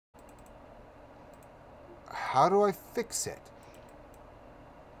how do I fix it?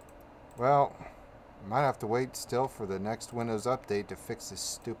 Well, I might have to wait still for the next Windows update to fix this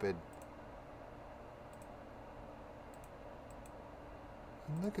stupid...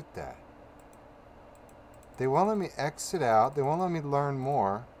 Look at that. They won't let me exit out. They won't let me learn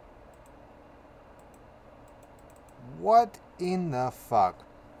more. What in the fuck?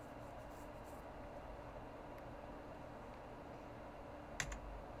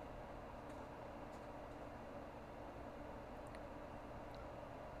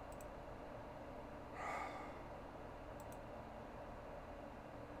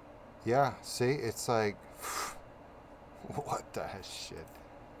 Yeah, see, it's like, what the shit?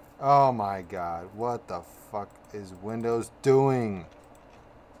 Oh my god, what the fuck is Windows doing?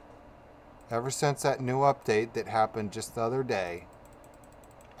 Ever since that new update that happened just the other day,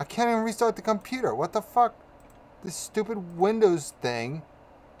 I can't even restart the computer. What the fuck? This stupid Windows thing.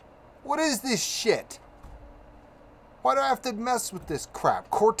 What is this shit? Why do I have to mess with this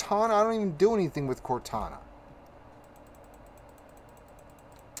crap? Cortana? I don't even do anything with Cortana.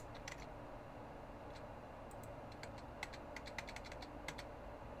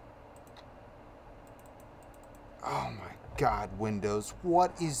 Oh my god, Windows.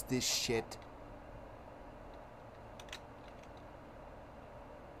 What is this shit?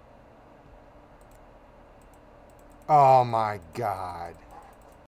 Oh my god.